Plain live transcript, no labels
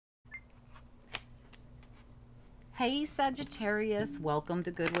Hey Sagittarius, welcome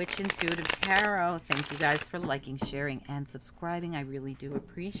to Good Witch Intuitive Tarot. Thank you guys for liking, sharing, and subscribing. I really do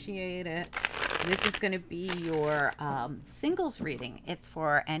appreciate it. This is going to be your singles reading. It's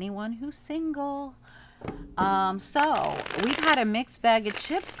for anyone who's single. So we've had a mixed bag of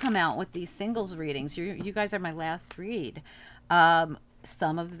chips come out with these singles readings. You guys are my last read.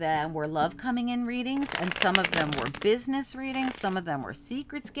 Some of them were love coming in readings, and some of them were business readings. Some of them were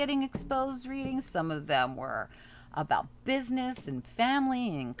secrets getting exposed readings. Some of them were about business and family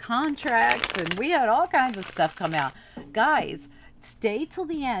and contracts, and we had all kinds of stuff come out. Guys, stay till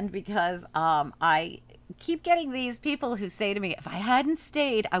the end, because I keep getting these people who say to me, if I hadn't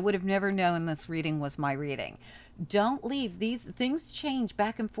stayed, I would have never known this reading was my reading. Don't leave. These things change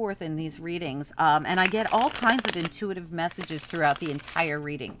back and forth in these readings, and I get all kinds of intuitive messages throughout the entire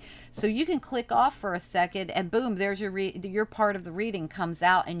reading. So you can click off for a second and boom, there's your part of the reading comes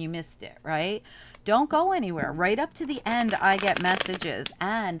out and you missed it, right? Don't go anywhere. Right up to the end, I get messages,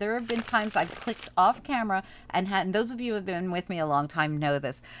 and there have been times I've clicked off camera and those of you who have been with me a long time know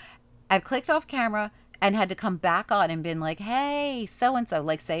this. I've clicked off camera and had to come back on and been like, hey, so-and-so,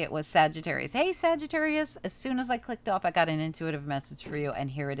 like say it was Sagittarius. Hey, Sagittarius. As soon as I clicked off, I got an intuitive message for you,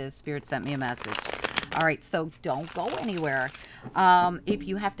 and here it is. Spirit sent me a message. All right, so don't go anywhere. If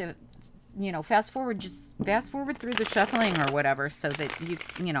you have to, fast forward, just fast forward through the shuffling or whatever, so that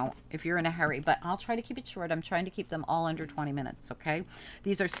if you're in a hurry. But I'll try to keep it short. I'm trying to keep them all under 20 minutes, okay?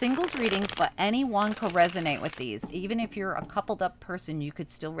 These are singles readings, but anyone could resonate with these. Even if you're a coupled up person, you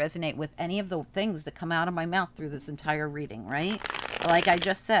could still resonate with any of the things that come out of my mouth through this entire reading, right? Like I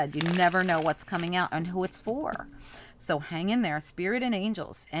just said, you never know what's coming out and who it's for. So hang in there. Spirit and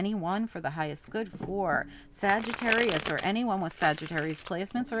angels, anyone for the highest good for Sagittarius, or anyone with Sagittarius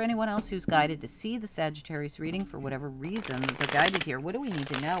placements, or anyone else who's guided to see the Sagittarius reading for whatever reason they're guided here. What do we need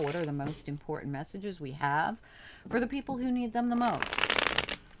to know? What are the most important messages we have for the people who need them the most?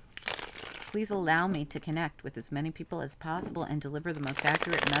 Please allow me to connect with as many people as possible and deliver the most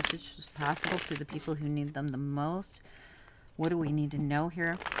accurate messages possible to the people who need them the most. What do we need to know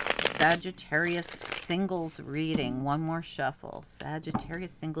here? Sagittarius singles reading. One more shuffle.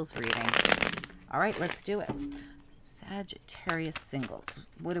 Sagittarius singles reading. All right, let's do it. Sagittarius singles.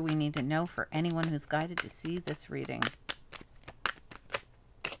 What do we need to know for anyone who's guided to see this reading?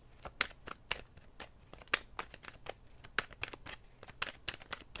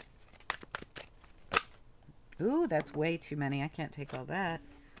 Ooh, that's way too many. I can't take all that.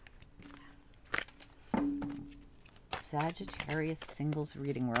 Sagittarius singles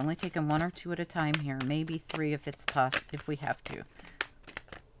reading. We're only taking one or two at a time here. Maybe three if it's possible, if we have to.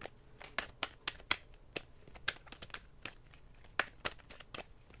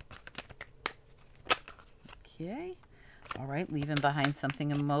 Okay. All right. Leaving behind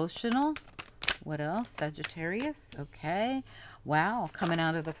something emotional. What else? Sagittarius. Okay. Wow. Coming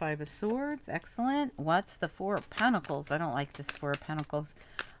out of the Five of Swords. Excellent. What's the Four of Pentacles? I don't like this Four of Pentacles.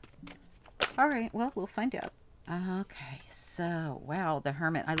 All right. Well, we'll find out. Okay, so wow, the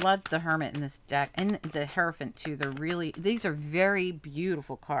Hermit. I love the Hermit in this deck, and the Hierophant too. These are very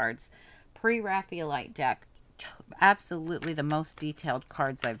beautiful cards. Pre-Raphaelite deck, absolutely the most detailed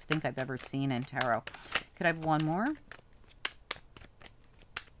cards I think I've ever seen in tarot. Could I have one more?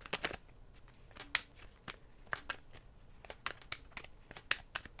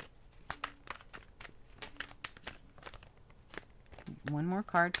 One more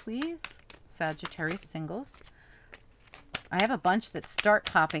card, please. Sagittarius singles. I have a bunch that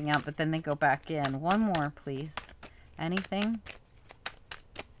start popping out, but then they go back in. One more, please. Anything?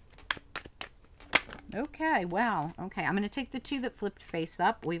 Okay, wow. Okay, I'm going to take the two that flipped face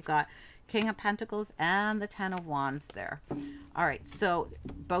up. We've got King of Pentacles and the Ten of Wands there. All right, so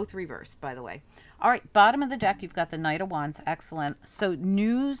both reversed, by the way. All right, bottom of the deck, you've got the Knight of Wands. Excellent. So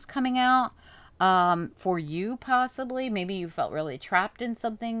news coming out. For you, possibly, maybe you felt really trapped in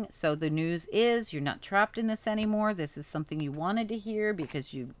something. So the news is you're not trapped in this anymore. This is something you wanted to hear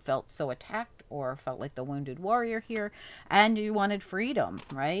because you felt so attacked or felt like the wounded warrior here, and you wanted freedom,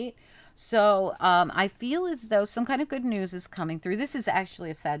 right? So I feel as though some kind of good news is coming through. This is actually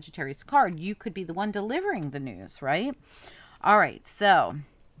a Sagittarius card. You could be the one delivering the news, right? All right, so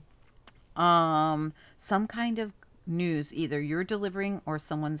some kind of news, either you're delivering or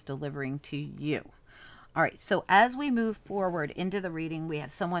someone's delivering to you. All right, so as we move forward into the reading, we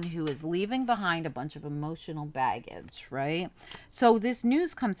have someone who is leaving behind a bunch of emotional baggage, right? So this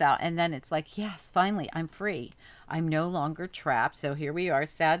news comes out, and then it's like, yes, finally, I'm free. I'm no longer trapped. So here we are,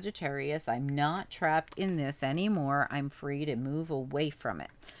 Sagittarius. I'm not trapped in this anymore. I'm free to move away from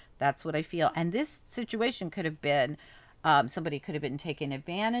it. That's what I feel. And this situation could have been Somebody could have been taking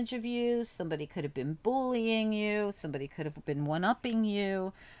advantage of you. Somebody could have been bullying you. Somebody could have been one-upping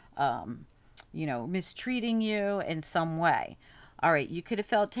you, you know, mistreating you in some way. All right, you could have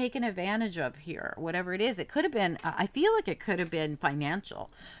felt taken advantage of here, whatever it is. It could have been, I feel like it could have been financial,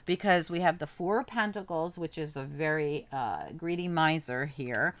 because we have the Four of Pentacles, which is a very greedy miser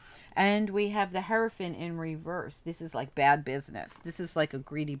here. And we have the Hierophant in reverse. This is like bad business. This is like a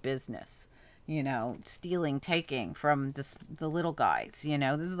greedy business, you know, stealing, taking from the little guys, you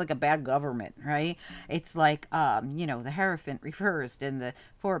know. This is like a bad government, right? It's like, you know, the Hierophant reversed and the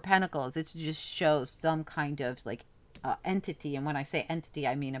Four of Pentacles. It just shows some kind of like entity. And when I say entity,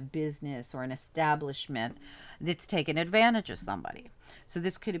 I mean a business or an establishment that's taken advantage of somebody. So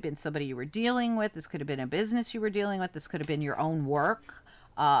this could have been somebody you were dealing with. This could have been a business you were dealing with. This could have been your own work,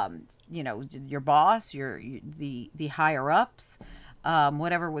 you know, your boss, the higher ups,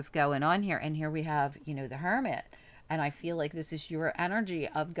 whatever was going on here. And here we have, you know, the Hermit. And I feel like this is your energy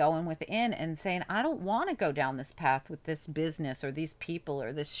of going within and saying, I don't want to go down this path with this business or these people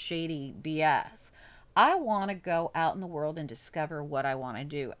or this shady BS. I want to go out in the world and discover what I want to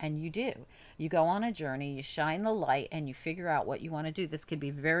do. And you do. You go on a journey, you shine the light, and you figure out what you want to do. This could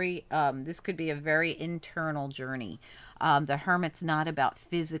be this could be a very internal journey. The Hermit's not about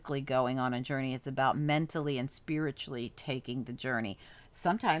physically going on a journey. It's about mentally and spiritually taking the journey.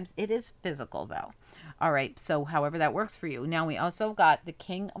 Sometimes it is physical, though. All right, so however that works for you. Now, we also got the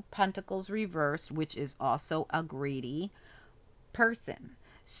King of Pentacles reversed, which is also a greedy person.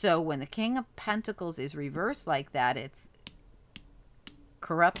 So when the King of Pentacles is reversed like that, it's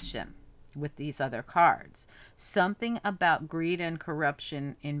corruption with these other cards. Something about greed and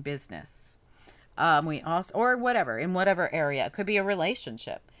corruption in business. We also, or whatever, in whatever area. It could be a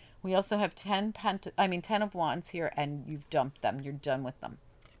relationship. We also have 10 of Wands here, and you've dumped them. You're done with them.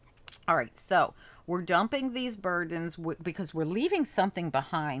 All right, so we're dumping these burdens because we're leaving something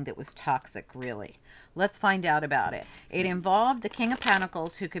behind that was toxic, really. Let's find out about it. It involved the King of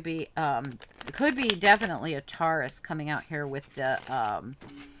Pentacles, who could be definitely a Taurus coming out here with the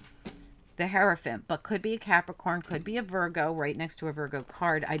Hierophant, but could be a Capricorn, could be a Virgo, right next to a Virgo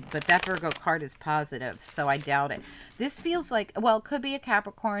card. But that Virgo card is positive, so I doubt it. This feels like, well, it could be a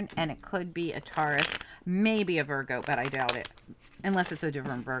Capricorn and it could be a Taurus, maybe a Virgo, but I doubt it, unless it's a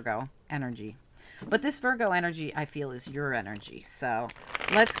different Virgo energy. But this Virgo energy, I feel, is your energy. So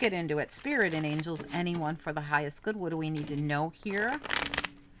let's get into it. Spirit and angels, anyone for the highest good. What do we need to know here?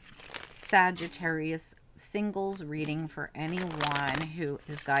 Sagittarius singles reading for anyone who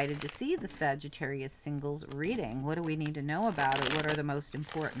is guided to see the Sagittarius singles reading. What do we need to know about it? What are the most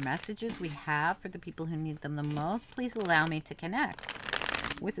important messages we have for the people who need them the most? Please allow me to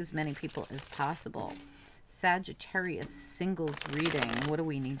connect with as many people as possible. Sagittarius singles reading. What do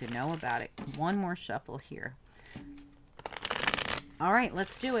we need to know about it? One more shuffle here. All right,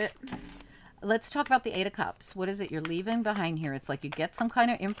 let's do it. Let's talk about the Eight of Cups. What is it you're leaving behind here? It's like you get some kind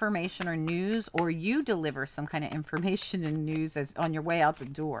of information or news, or you deliver some kind of information and news as on your way out the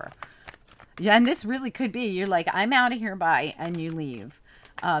door. Yeah, and this really could be, you're like, I'm out of here, bye, and you leave.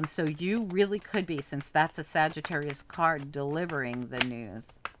 So you really could be, since that's a Sagittarius card, delivering the news.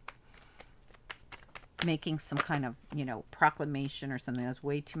 Making some kind of, you know, proclamation or something. That's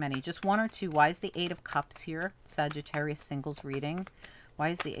way too many. Just one or two. Why is the Eight of Cups here? Sagittarius singles reading. Why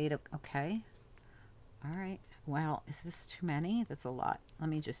is the Eight of... Okay. All right. Wow. Is this too many? That's a lot. Let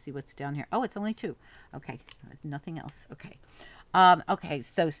me just see what's down here. Oh, it's only two. Okay. There's nothing else. Okay. Okay.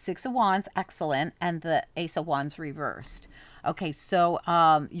 So Six of Wands. Excellent. And the Ace of Wands reversed. Okay, so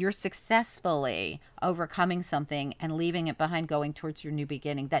you're successfully overcoming something and leaving it behind, going towards your new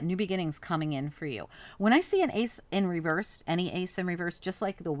beginning. That new beginning's coming in for you. When I see an ace in reverse, any ace in reverse, just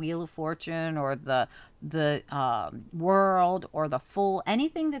like the Wheel of Fortune or the World or the Fool,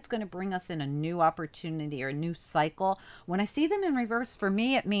 anything that's going to bring us in a new opportunity or a new cycle, when I see them in reverse, for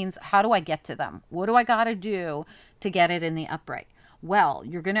me, it means, how do I get to them? What do I got to do to get it in the upright? Well,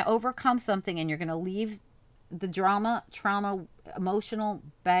 you're going to overcome something and you're going to leave the drama, trauma, emotional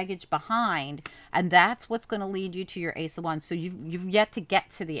baggage behind, and that's what's going to lead you to your Ace of Wands. So you've yet to get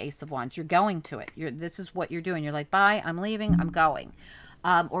to the Ace of Wands. You're going to it. This is what you're doing. You're like, bye, I'm leaving, I'm going.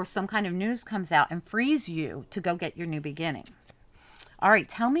 Or some kind of news comes out and frees you to go get your new beginning. All right,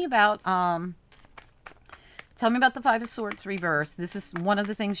 tell me about the Five of Swords reverse. This is one of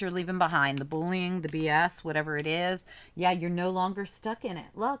the things you're leaving behind. The bullying, the BS, whatever it is. Yeah, you're no longer stuck in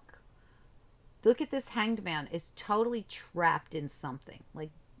it. Look at this Hanged Man is totally trapped in something,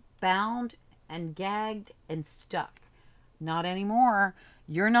 like bound and gagged and stuck. Not anymore.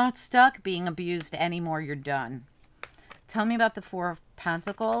 You're not stuck being abused anymore. You're done. Tell me about the Four of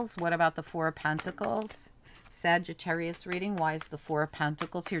Pentacles. What about the Four of Pentacles? Sagittarius reading. Why is the Four of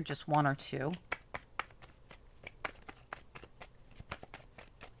Pentacles here? Just one or two?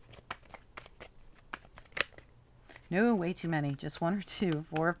 No, way too many. Just one or two.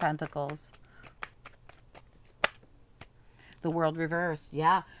 Four of Pentacles. The World reversed.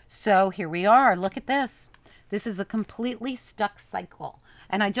 Yeah. So here we are. Look at this. This is a completely stuck cycle.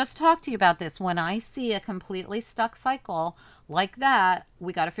 And I just talked to you about this. When I see a completely stuck cycle like that,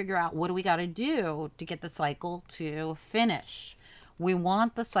 we got to figure out what do we got to do to get the cycle to finish. We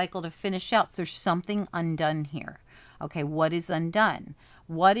want the cycle to finish out. So there's something undone here. Okay, what is undone?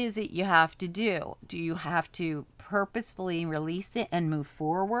 What is it you have to do? Do you have to purposefully release it and move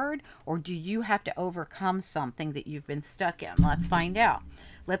forward? Or do you have to overcome something that you've been stuck in? Let's find out.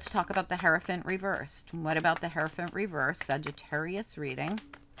 Let's talk about the Hierophant reversed. What about the Hierophant reversed? Sagittarius reading.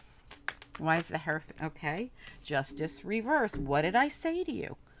 Why is the Hierophant? Okay. Justice reversed. What did I say to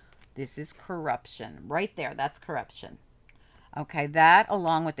you? This is corruption. Right there. That's corruption. Okay. That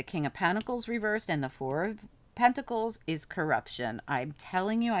along with the King of Pentacles reversed and the Four of Pentacles is corruption. I'm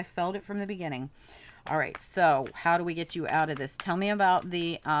telling you, I felt it from the beginning. All right. So how do we get you out of this? Tell me about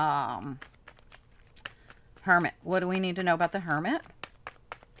the Hermit. What do we need to know about the Hermit?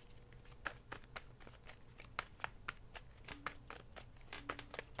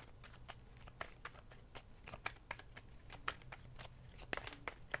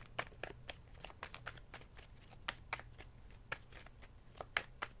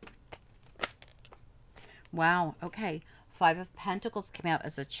 Wow. Okay. Five of Pentacles came out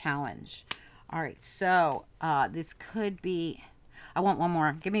as a challenge. All right. So this could be, I want one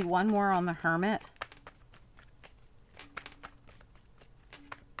more. Give me one more on the Hermit.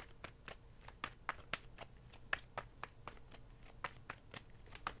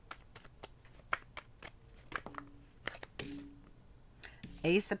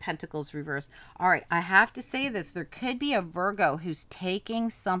 Ace of Pentacles reversed. All right, I have to say this. There could be a Virgo who's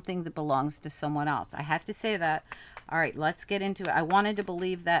taking something that belongs to someone else. I have to say that. All right, let's get into it. I wanted to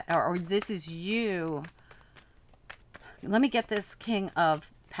believe that, or this is you. Let me get this King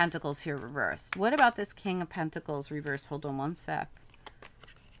of Pentacles here reversed. What about this King of Pentacles reversed? Hold on one sec.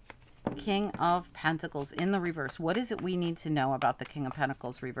 King of Pentacles in the reverse. What is it we need to know about the King of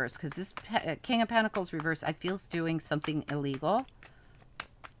Pentacles reverse? Because this King of Pentacles reverse, I feel is doing something illegal.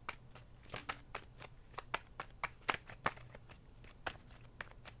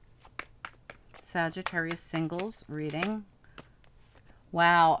 Sagittarius singles reading.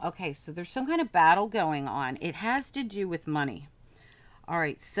 Wow. Okay, so there's some kind of battle going on. It has to do with money. All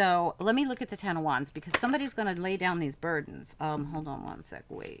right, so let me look at the Ten of Wands because somebody's going to lay down these burdens. Hold on one sec.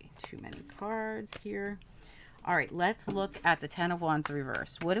 Way too many cards here. All right, let's look at the Ten of Wands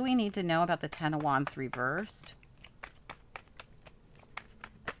reversed. What do we need to know about the Ten of Wands reversed?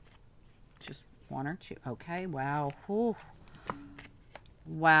 Just one or two. Okay, wow. Whew.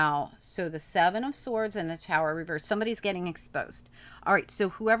 Wow. So the Seven of Swords and the Tower reversed. Somebody's getting exposed. All right. So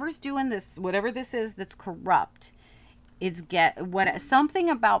whoever's doing this, whatever this is that's corrupt, it's something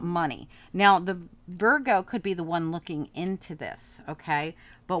about money. Now, the Virgo could be the one looking into this. Okay.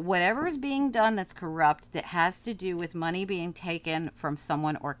 But whatever is being done that's corrupt, that has to do with money being taken from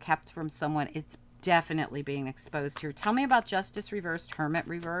someone or kept from someone, it's definitely being exposed here. Tell me about Justice reversed, Hermit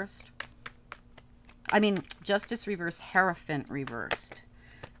reversed. Justice reversed, Hierophant reversed.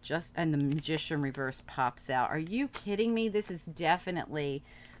 And the Magician reverse pops out. Are you kidding me? This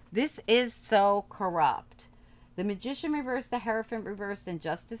is so corrupt. The Magician reversed, the Hierophant reversed, and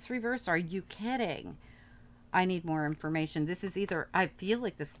Justice reversed. Are you kidding? I need more information. This is either, I feel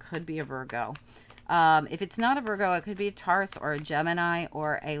like this could be a Virgo. If it's not a Virgo, it could be a Taurus or a Gemini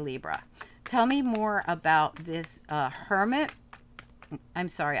or a Libra. Tell me more about this Hermit. I'm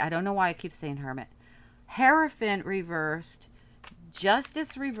sorry. I don't know why I keep saying Hermit. Hierophant reversed,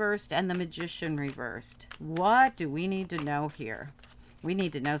 Justice reversed, and the Magician reversed. What do we need to know here? We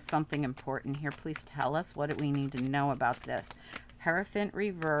need to know something important here. Please tell us what do we need to know about this. Hierophant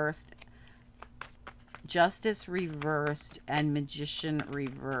reversed, Justice reversed, and Magician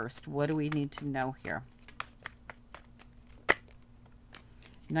reversed. What do we need to know here?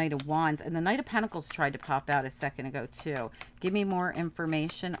 Knight of Wands. And the Knight of Pentacles tried to pop out a second ago too. Give me more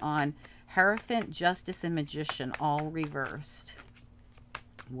information on Hierophant, Justice, and Magician all reversed.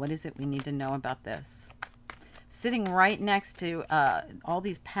 What is it we need to know about this? Sitting right next to all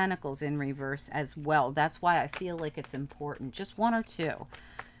these Pentacles in reverse as well. That's why I feel like it's important. Just one or two.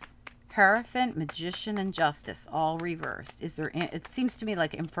 Hierophant, Magician, and Justice all reversed. It seems to me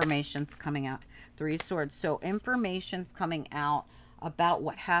like information's coming out. Three of Swords. So information's coming out about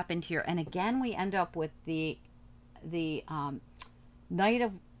what happened here. And again, we end up with the Knight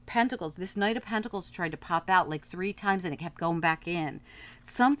of Pentacles, this Knight of Pentacles tried to pop out like 3 times and it kept going back in.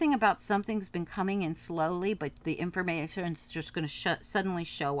 Something about something's been coming in slowly, but the information is just going to suddenly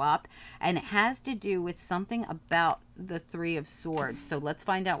show up. And it has to do with something about the 3 of Swords. So let's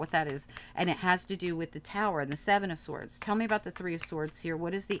find out what that is. And it has to do with the Tower and the 7 of Swords. Tell me about the 3 of Swords here.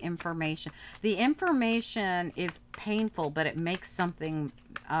 What is the information? The information is painful, but it makes something,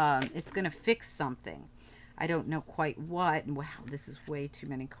 it's going to fix something. I don't know quite what. Wow, this is way too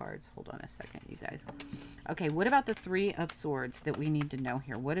many cards. Hold on a second, you guys. Okay, what about the 3 of Swords that we need to know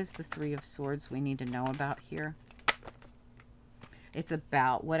here? What is the 3 of Swords we need to know about here? It's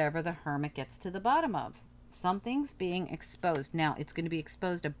about whatever the Hermit gets to the bottom of. Something's being exposed. Now, it's going to be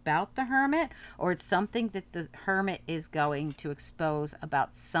exposed about the Hermit, or it's something that the Hermit is going to expose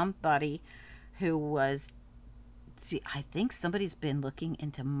about somebody who was... See, I think somebody's been looking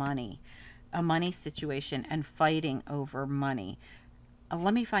into money. A money situation and fighting over money.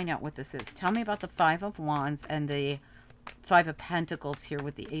 Let me find out what this is. Tell me about the 5 of Wands and the 5 of Pentacles here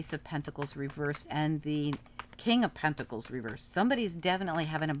with the Ace of Pentacles reversed and the King of Pentacles reversed. Somebody's definitely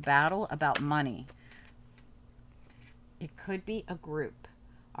having a battle about money. It could be a group.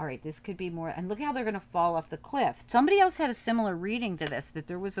 All right, this could be more. And look how they're going to fall off the cliff. Somebody else had a similar reading to this, that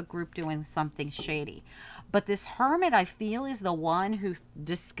there was a group doing something shady. But this Hermit, I feel, is the one who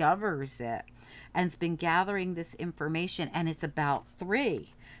discovers it and has been gathering this information. And it's about 3.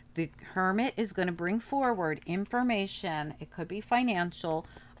 The Hermit is going to bring forward information. It could be financial,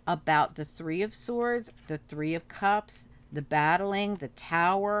 about the 3 of Swords, the 3 of Cups, the battling, the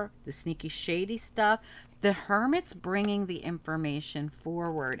Tower, the sneaky shady stuff. The Hermit's bringing the information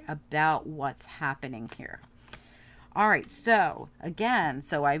forward about what's happening here. All right, so again,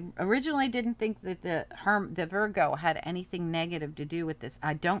 so I originally didn't think that the Virgo had anything negative to do with this.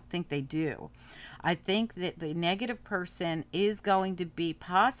 I don't think they do. I think that the negative person is going to be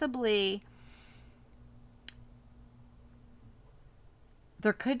possibly...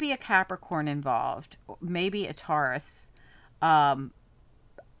 There could be a Capricorn involved, maybe a Taurus.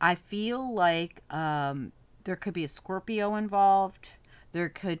 I feel like there could be a Scorpio involved. There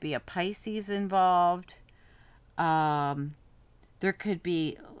could be a Pisces involved. There could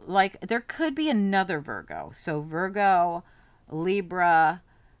be another Virgo. So Virgo, Libra,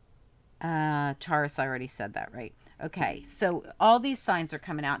 Taurus, I already said that, right? Okay, so all these signs are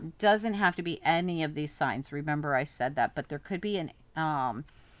coming out. It doesn't have to be any of these signs. Remember I said that, but there could be an...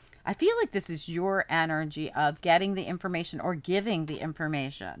 I feel like this is your energy of getting the information or giving the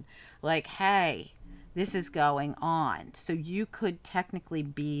information. Like, hey, this is going on. So you could technically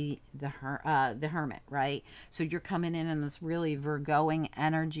be the Hermit, right? So you're coming in this really Virgoing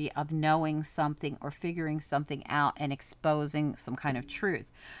energy of knowing something or figuring something out and exposing some kind of truth.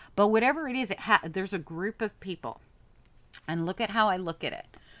 But whatever it is, there's a group of people. And look at how I look at it.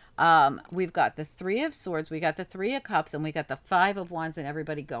 We've got the 3 of Swords, we got the 3 of Cups, and we got the 5 of Wands, and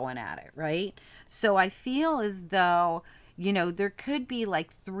everybody going at it, right? So I feel as though, you know, there could be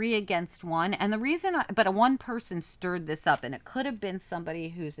like 3 against 1. And the reason, but a one person stirred this up, and it could have been somebody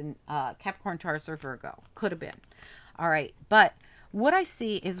who's in Capricorn, Taurus, or Virgo. Could have been. All right. But what I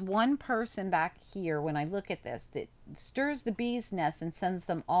see is one person back here, when I look at this, that stirs the bee's nest and sends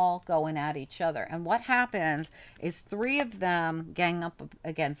them all going at each other. And what happens is 3 of them gang up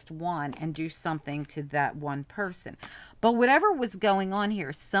against 1 and do something to that one person. But whatever was going on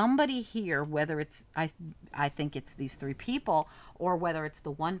here, somebody here, whether it's, I think it's these 3 people, or whether it's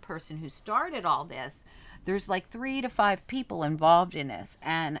the one person who started all this, there's like 3 to 5 people involved in this.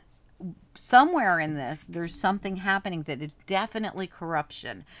 And somewhere in this, there's something happening that is definitely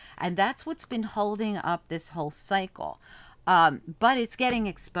corruption. And that's what's been holding up this whole cycle. But it's getting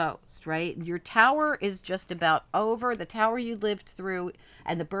exposed, right? Your tower is just about over. The tower you lived through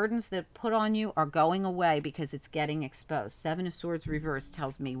and the burdens that put on you are going away because it's getting exposed. 7 of Swords reversed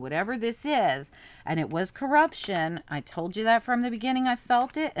tells me whatever this is, and it was corruption. I told you that from the beginning. I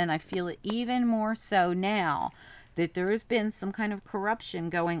felt it, and I feel it even more so now, that there has been some kind of corruption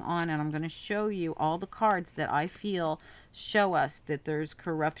going on. And I'm going to show you all the cards that I feel show us that there's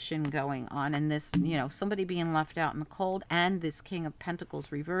corruption going on. And this, you know, somebody being left out in the cold, and this King of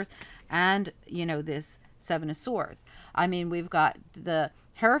Pentacles reversed, and, you know, this 7 of Swords. I mean, we've got the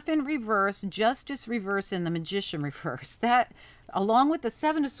Hierophant reverse, Justice reverse, and the Magician reverse. That, along with the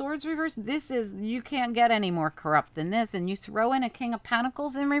 7 of Swords reverse, this is, you can't get any more corrupt than this. And you throw in a King of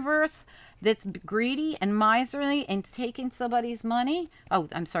Pentacles in reverse that's greedy and miserly and taking somebody's money. Oh,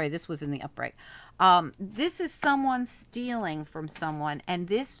 I'm sorry, this was in the upright. This is someone stealing from someone, and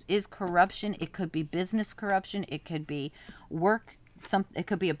this is corruption. It could be business corruption. It could be work it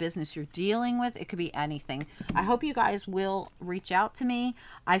could be a business you're dealing with. It could be anything. I hope you guys will reach out to me.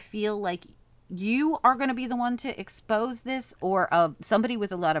 I feel like you are going to be the one to expose this, or somebody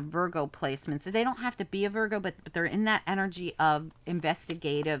with a lot of Virgo placements. They don't have to be a Virgo, but they're in that energy of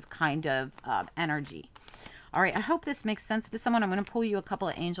investigative kind of energy. All right, I hope this makes sense to someone. I'm going to pull you a couple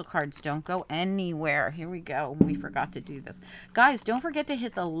of angel cards. Don't go anywhere. Here we go. We forgot to do this. Guys, don't forget to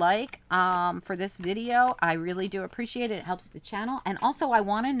hit the like for this video. I really do appreciate it. It helps the channel. And also, I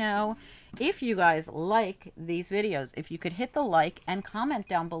want to know if you guys like these videos. If you could hit the like and comment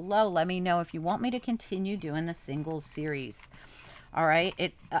down below. Let me know if you want me to continue doing the singles series. All right,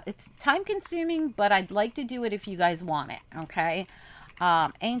 it's time consuming, but I'd like to do it if you guys want it, okay?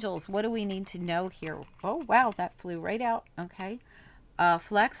 Angels, what do we need to know here? Oh, wow, that flew right out. Okay.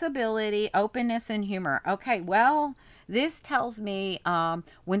 Flexibility, openness, and humor. Okay, well, this tells me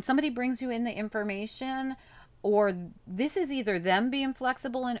when somebody brings you in the information, or this is either them being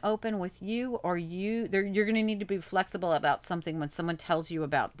flexible and open with you, or you're going to need to be flexible about something when someone tells you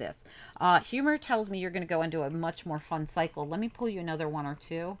about this. Humor tells me you're going to go into a much more fun cycle. Let me pull you another one or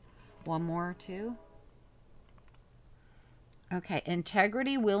two. One more or two. Okay,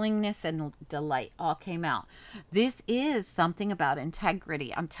 integrity, willingness, and delight all came out. This is something about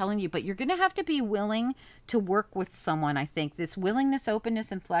integrity, I'm telling you, but you're going to have to be willing to work with someone, I think. This willingness,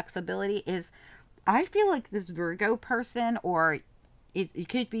 openness, and flexibility is, I feel like this Virgo person, or it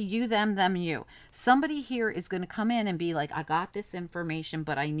could be you, them, you. Somebody here is going to come in and be like, I got this information,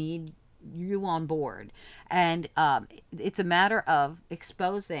 but I need you on board. And it's a matter of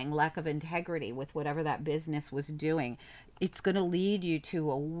exposing lack of integrity with whatever that business was doing. It's going to lead you to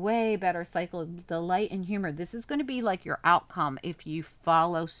a way better cycle of delight and humor. This is going to be like your outcome if you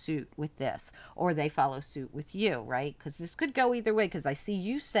follow suit with this, or they follow suit with you, right? Because this could go either way, because I see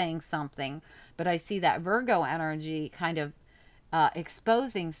you saying something, but I see that Virgo energy kind of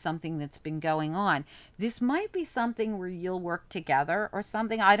exposing something that's been going on. This might be something where you'll work together or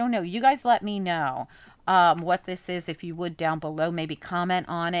something. I don't know. You guys let me know what this is, if you would, down below. Maybe comment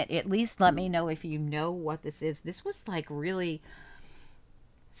on it. At least let me know if you know what this is. This was like really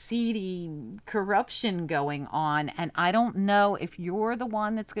seedy corruption going on, and I don't know if you're the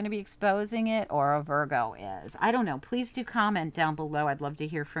one that's going to be exposing it or a Virgo is. I don't know. Please do comment down below. I'd love to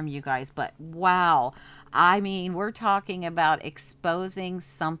hear from you guys. But wow, I mean, we're talking about exposing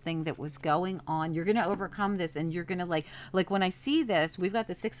something that was going on. You're going to overcome this, and you're going to like when I see this, we've got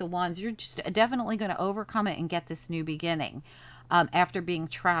the Six of Wands. You're just definitely going to overcome it and get this new beginning. After being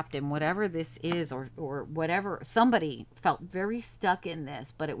trapped in whatever this is, or whatever. Somebody felt very stuck in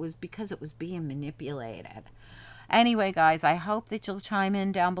this, but it was because it was being manipulated. Anyway, guys, I hope that you'll chime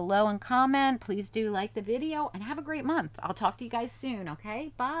in down below and comment. Please do like the video, and have a great month. I'll talk to you guys soon,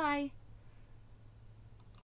 okay? Bye.